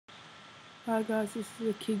Hi guys, this is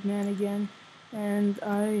the Kigman again, and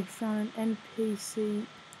I found an NPC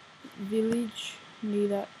village near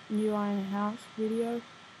that New Iron House video,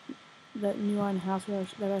 that New Iron House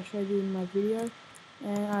that I showed you in my video,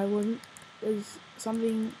 and I wasn't, there's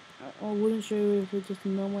something, I wouldn't show you if it's just a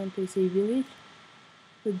normal NPC village.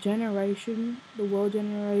 The world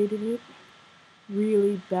generated it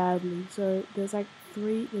really badly, so there's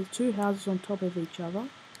two houses on top of each other,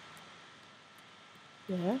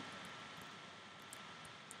 there.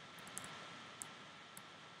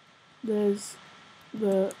 There's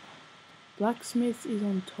the blacksmith is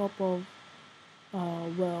on top of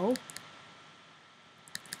well,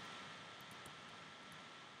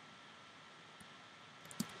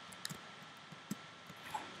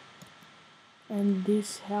 and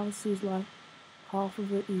this house is like half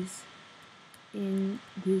of it is in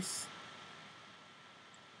this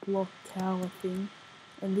block tower thing,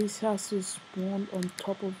 and this house is spawned on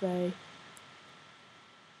top of a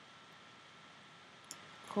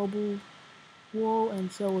cobble wall, and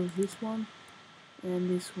so was this one, and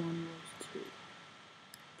this one was too.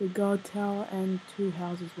 The guard tower and two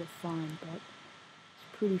houses were fine, but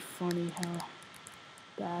it's pretty funny how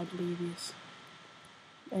badly this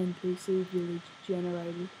NPC village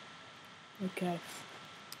generated. Okay,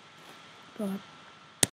 bye.